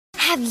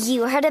Have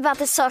you heard about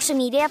the social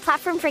media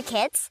platform for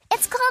kids?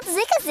 It's called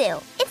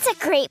Zigazoo. It's a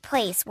great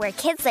place where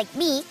kids like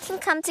me can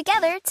come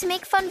together to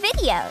make fun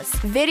videos.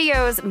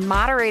 Videos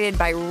moderated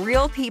by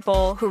real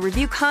people who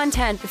review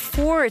content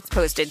before it's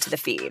posted to the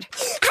feed.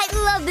 I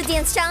love the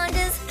dance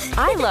challenges.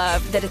 I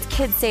love that it's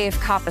kid-safe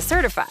COPPA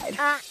certified.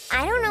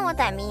 I don't know what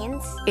that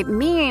means. It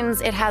means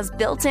it has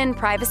built-in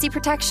privacy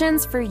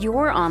protections for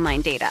your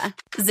online data.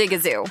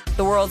 Zigazoo,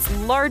 the world's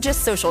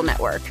largest social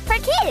network. For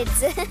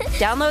kids.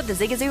 Download the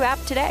Zigazoo app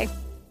today.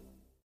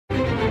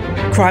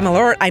 Crime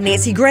Alert, I'm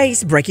Nancy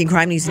Grace. Breaking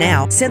crime news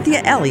now.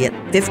 Cynthia Elliott,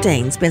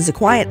 15, spends a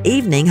quiet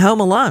evening home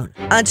alone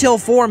until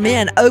 4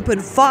 men open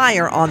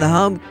fire on the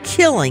home,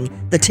 killing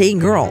the teen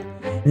girl.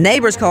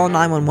 Neighbors call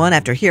 911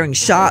 after hearing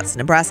shots.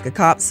 Nebraska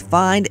cops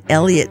find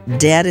Elliott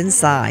dead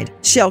inside.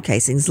 Shell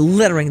casings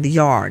littering the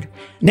yard.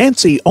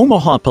 Nancy,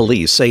 Omaha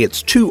police say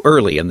it's too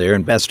early in their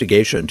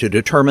investigation to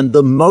determine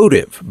the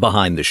motive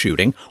behind the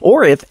shooting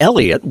or if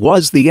Elliott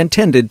was the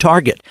intended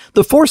target.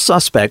 The 4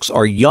 suspects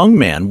are young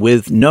men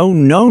with no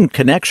known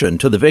connection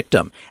to the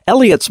victim.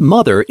 Elliott's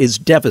mother is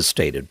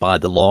devastated by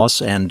the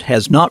loss and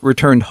has not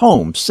returned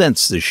home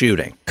since the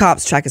shooting.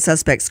 Cops track a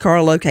suspect's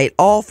car, locate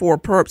all 4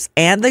 perps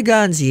and the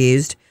guns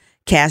used.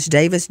 Cash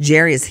Davis,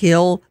 Jarius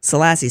Hill,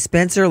 Selassie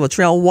Spencer,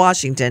 Latrell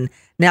Washington,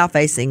 now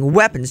facing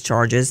weapons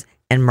charges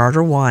and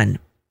murder 1.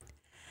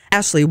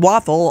 Ashley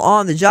Waffle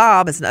on the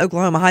job as an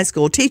Oklahoma high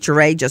school teacher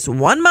aide just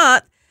 1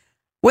 month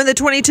when the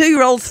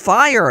 22-year-old's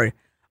fired.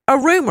 A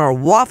rumor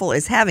Waffle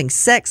is having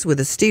sex with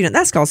a student,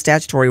 that's called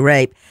statutory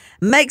rape,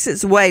 makes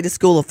its way to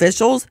school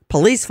officials.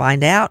 Police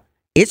find out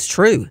it's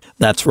true.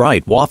 That's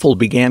right. Waffle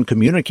began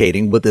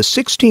communicating with a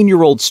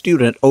 16-year-old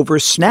student over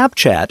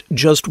Snapchat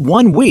just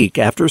 1 week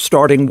after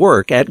starting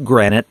work at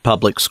Granite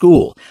Public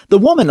School. The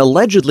woman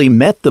allegedly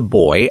met the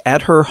boy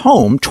at her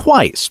home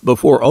twice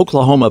before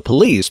Oklahoma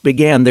police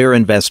began their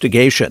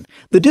investigation.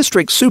 The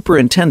district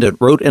superintendent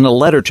wrote in a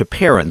letter to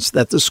parents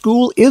that the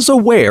school is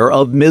aware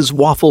of Ms.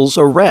 Waffle's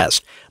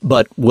arrest,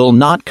 but will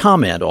not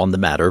comment on the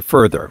matter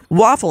further.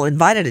 Waffle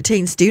invited a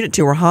teen student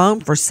to her home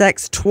for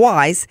sex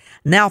twice,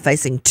 now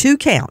facing 2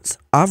 counts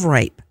of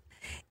rape.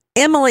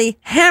 Emily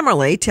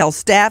Hammerly tells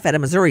staff at a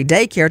Missouri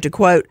daycare to,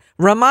 quote,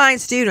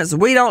 remind students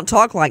we don't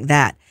talk like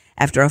that,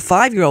 after a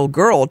 5-year-old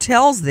girl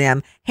tells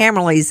them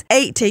Hammerly's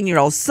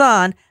 18-year-old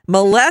son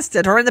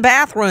molested her in the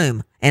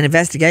bathroom. An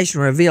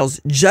investigation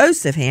reveals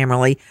Joseph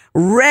Hammerly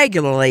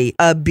regularly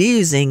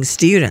abusing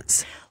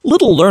students.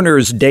 Little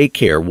Learners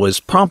Daycare was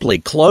promptly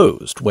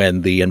closed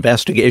when the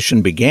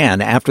investigation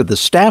began after the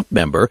staff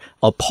member,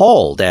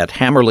 appalled at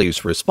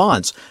Hammerly's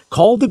response,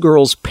 called the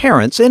girls'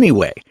 parents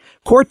anyway.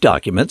 Court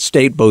documents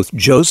state both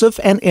Joseph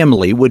and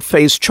Emily would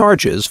face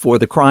charges for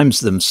the crimes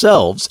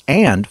themselves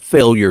and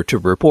failure to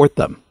report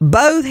them.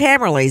 Both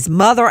Hammerly's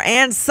mother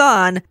and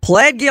son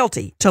pled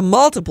guilty to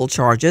multiple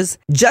charges.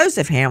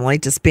 Joseph Hammerly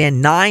to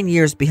spend 9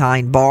 years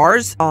behind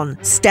bars on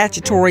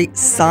statutory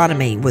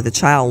sodomy with a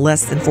child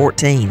less than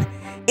 14.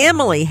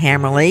 Emily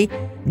Hammerly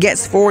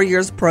gets 4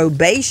 years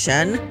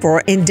probation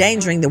for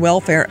endangering the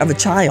welfare of a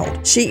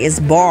child. She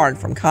is barred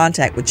from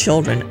contact with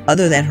children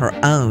other than her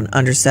own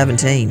under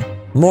 17.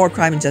 More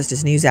crime and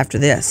justice news after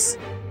this.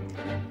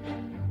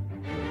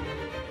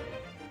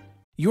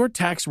 Your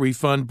tax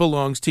refund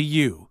belongs to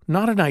you,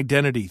 not an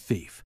identity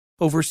thief.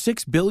 Over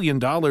 $6 billion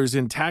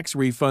in tax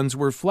refunds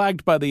were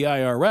flagged by the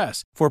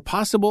IRS for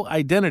possible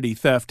identity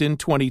theft in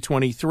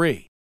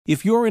 2023.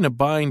 If you're in a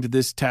bind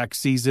this tax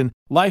season,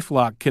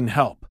 LifeLock can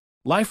help.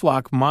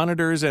 LifeLock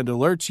monitors and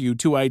alerts you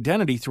to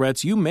identity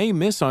threats you may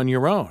miss on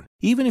your own,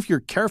 even if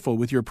you're careful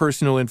with your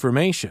personal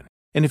information.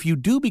 And if you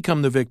do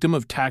become the victim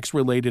of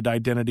tax-related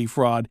identity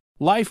fraud,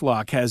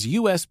 LifeLock has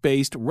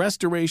U.S.-based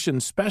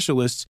restoration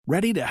specialists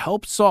ready to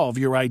help solve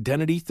your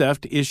identity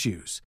theft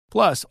issues.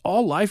 Plus,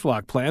 all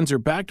LifeLock plans are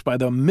backed by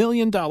the $1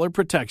 Million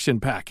Protection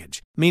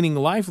Package, meaning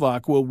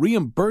LifeLock will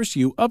reimburse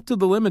you up to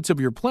the limits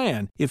of your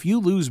plan if you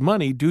lose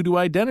money due to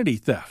identity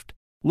theft.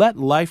 Let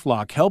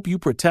LifeLock help you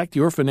protect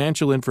your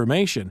financial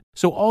information,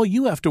 so all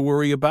you have to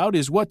worry about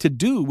is what to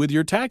do with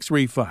your tax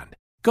refund.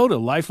 Go to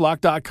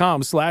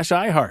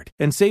LifeLock.com/iHeart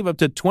and save up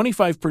to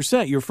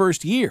 25% your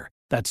first year.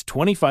 That's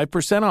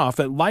 25% off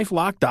at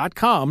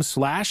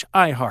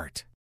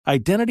LifeLock.com/iHeart.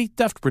 Identity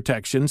theft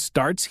protection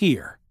starts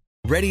here.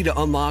 Ready to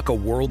unlock a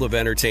world of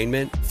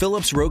entertainment?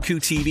 Philips Roku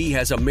TV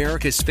has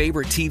America's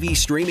favorite TV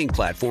streaming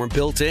platform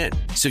built in,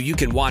 so you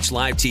can watch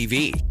live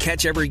TV,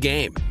 catch every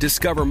game,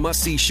 discover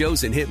must-see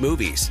shows and hit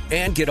movies,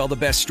 and get all the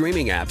best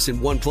streaming apps in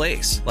one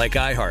place, like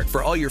iHeart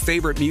for all your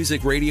favorite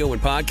music, radio,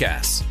 and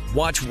podcasts.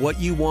 Watch what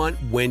you want,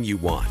 when you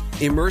want.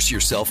 Immerse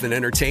yourself in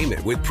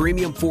entertainment with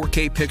premium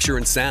 4K picture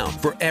and sound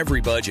for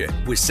every budget,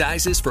 with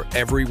sizes for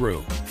every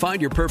room.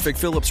 Find your perfect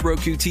Philips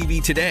Roku TV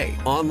today,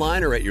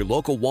 online or at your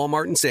local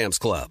Walmart and Sam's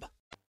Club.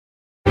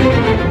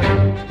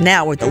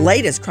 Now with the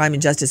latest crime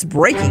and justice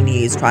breaking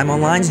news, Crime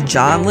Online's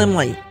John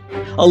Limley.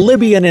 A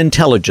Libyan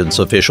intelligence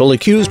official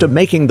accused of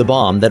making the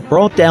bomb that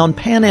brought down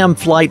Pan Am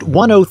Flight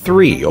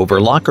 103 over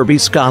Lockerbie,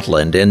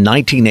 Scotland in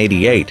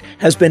 1988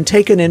 has been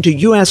taken into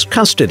U.S.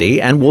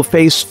 custody and will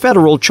face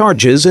federal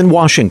charges in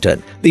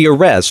Washington. The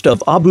arrest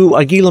of Abu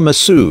Aghila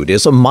Massoud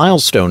is a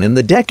milestone in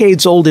the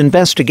decades-old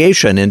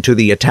investigation into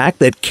the attack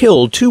that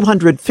killed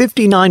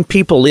 259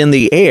 people in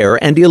the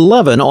air and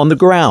 11 on the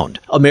ground.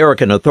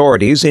 American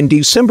authorities in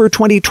December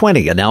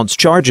 2020 announced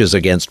charges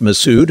against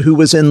Massoud, who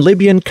was in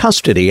Libyan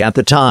custody at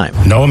the time.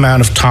 No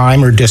amount of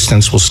time or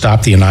distance will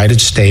stop the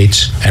United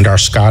States and our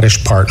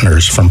Scottish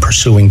partners from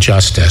pursuing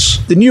justice.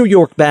 The New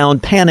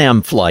York-bound Pan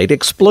Am flight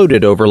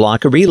exploded over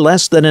Lockerbie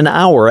less than an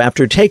hour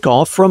after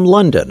takeoff from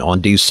London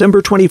on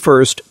December 21,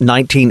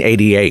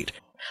 1988.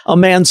 A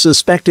man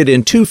suspected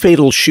in two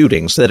fatal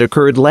shootings that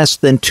occurred less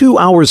than 2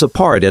 hours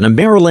apart in a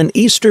Maryland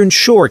Eastern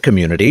Shore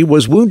community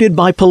was wounded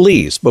by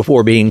police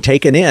before being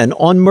taken in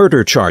on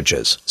murder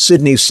charges.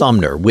 Sydney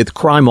Sumner with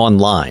Crime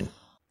Online.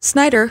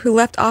 Snyder, who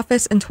left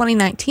office in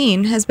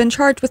 2019, has been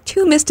charged with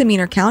 2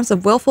 misdemeanor counts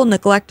of willful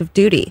neglect of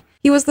duty.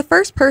 He was the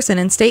first person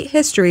in state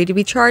history to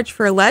be charged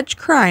for alleged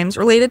crimes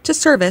related to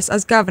service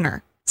as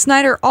governor.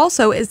 Snyder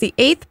also is the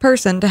 8th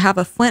person to have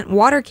a Flint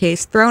water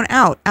case thrown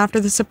out after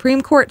the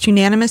Supreme Court's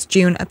unanimous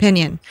June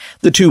opinion.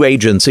 The two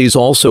agencies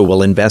also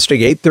will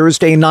investigate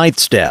Thursday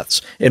night's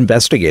deaths.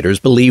 Investigators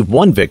believe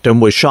one victim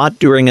was shot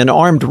during an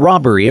armed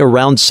robbery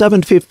around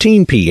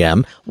 7:15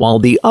 p.m., while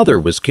the other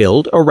was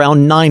killed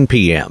around 9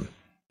 p.m.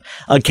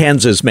 A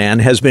Kansas man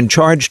has been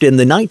charged in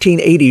the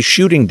 1980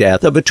 shooting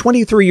death of a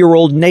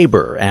 23-year-old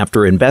neighbor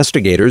after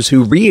investigators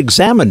who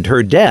re-examined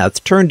her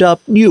death turned up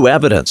new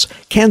evidence.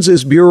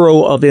 Kansas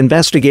Bureau of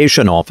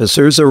Investigation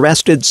officers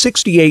arrested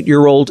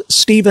 68-year-old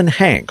Stephen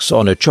Hanks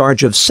on a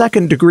charge of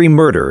second-degree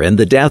murder in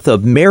the death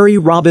of Mary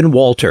Robin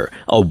Walter,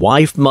 a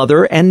wife,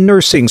 mother, and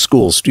nursing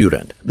school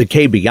student. The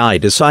KBI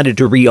decided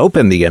to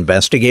reopen the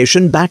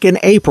investigation back in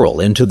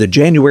April into the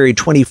January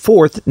 24,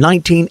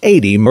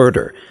 1980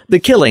 murder. The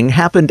killing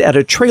happened at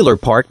a trailer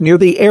park near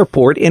the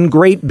airport in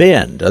Great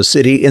Bend, a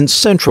city in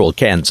central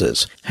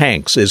Kansas.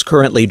 Hanks is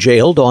currently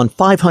jailed on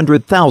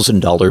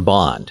 $500,000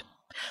 bond.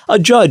 A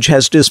judge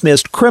has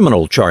dismissed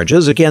criminal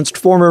charges against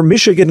former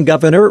Michigan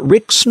Governor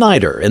Rick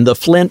Snyder in the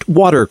Flint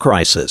water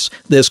crisis.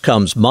 This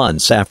comes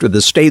months after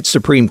the state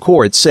Supreme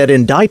Court said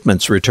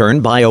indictments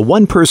returned by a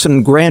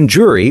one-person grand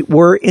jury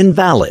were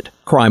invalid.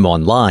 Crime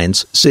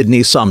Online's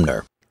Sydney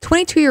Sumner.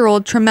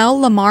 22-year-old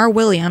Tremel Lamar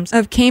Williams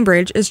of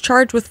Cambridge is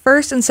charged with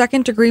first and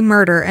second-degree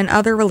murder and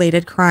other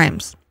related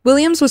crimes.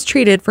 Williams was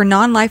treated for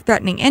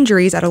non-life-threatening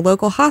injuries at a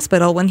local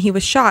hospital when he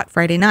was shot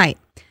Friday night.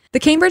 The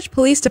Cambridge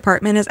Police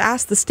Department has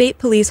asked the State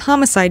Police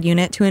Homicide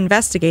Unit to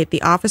investigate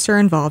the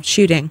officer-involved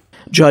shooting.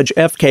 Judge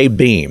F.K.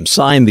 Beam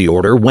signed the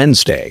order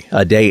Wednesday,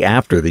 a day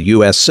after the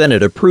U.S.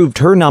 Senate approved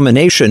her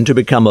nomination to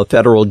become a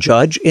federal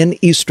judge in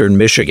eastern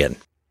Michigan.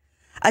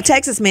 A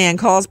Texas man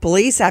calls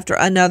police after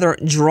another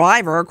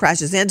driver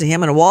crashes into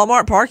him in a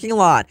Walmart parking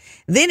lot.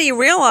 Then he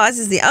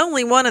realizes the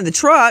only one in the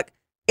truck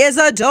is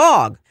a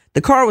dog. The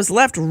car was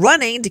left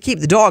running to keep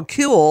the dog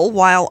cool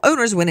while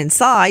owners went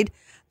inside.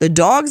 The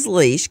dog's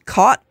leash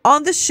caught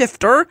on the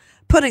shifter,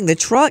 putting the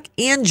truck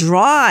in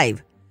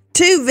drive.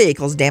 2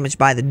 vehicles damaged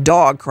by the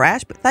dog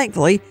crash, but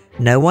thankfully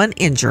no one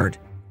injured.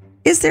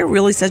 Is there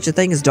really such a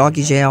thing as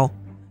doggy jail?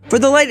 For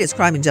the latest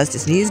crime and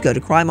justice news, go to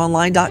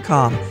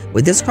crimeonline.com.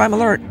 With this crime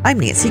alert, I'm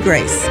Nancy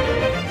Grace.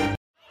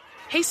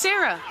 Hey,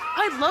 Sarah,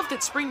 I love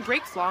that spring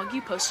break vlog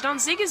you posted on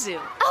Zigazoo.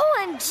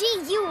 OMG,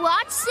 you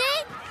watched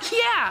it?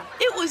 Yeah,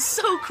 it was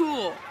so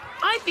cool.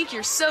 I think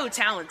you're so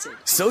talented.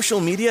 Social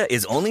media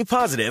is only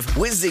positive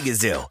with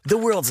Zigazoo, the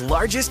world's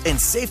largest and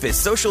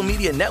safest social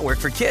media network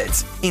for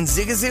kids. In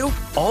Zigazoo,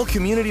 all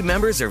community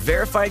members are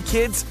verified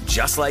kids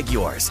just like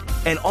yours,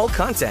 and all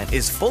content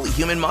is fully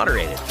human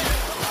moderated.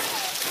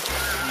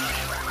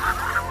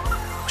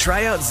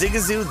 Try out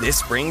Zigazoo this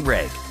spring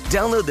break.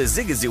 Download the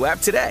Zigazoo app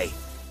today.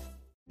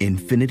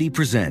 Infiniti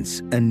presents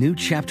a new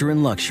chapter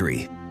in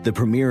luxury, the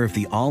premiere of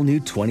the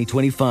all-new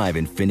 2025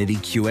 Infiniti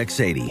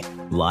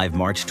QX80, live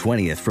March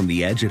 20th from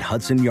the Edge at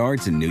Hudson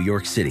Yards in New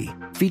York City,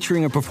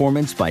 featuring a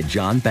performance by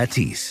John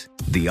Batiste.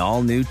 The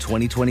all-new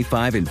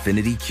 2025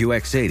 Infiniti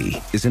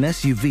QX80 is an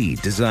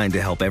SUV designed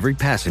to help every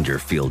passenger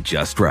feel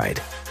just right.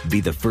 Be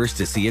the first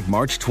to see it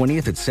March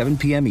 20th at 7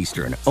 p.m.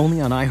 Eastern,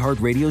 only on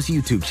iHeartRadio's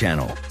YouTube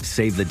channel.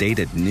 Save the date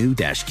at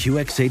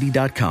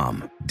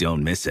new-QX80.com.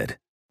 Don't miss it.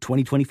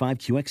 2025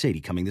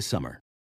 QX80 coming this summer.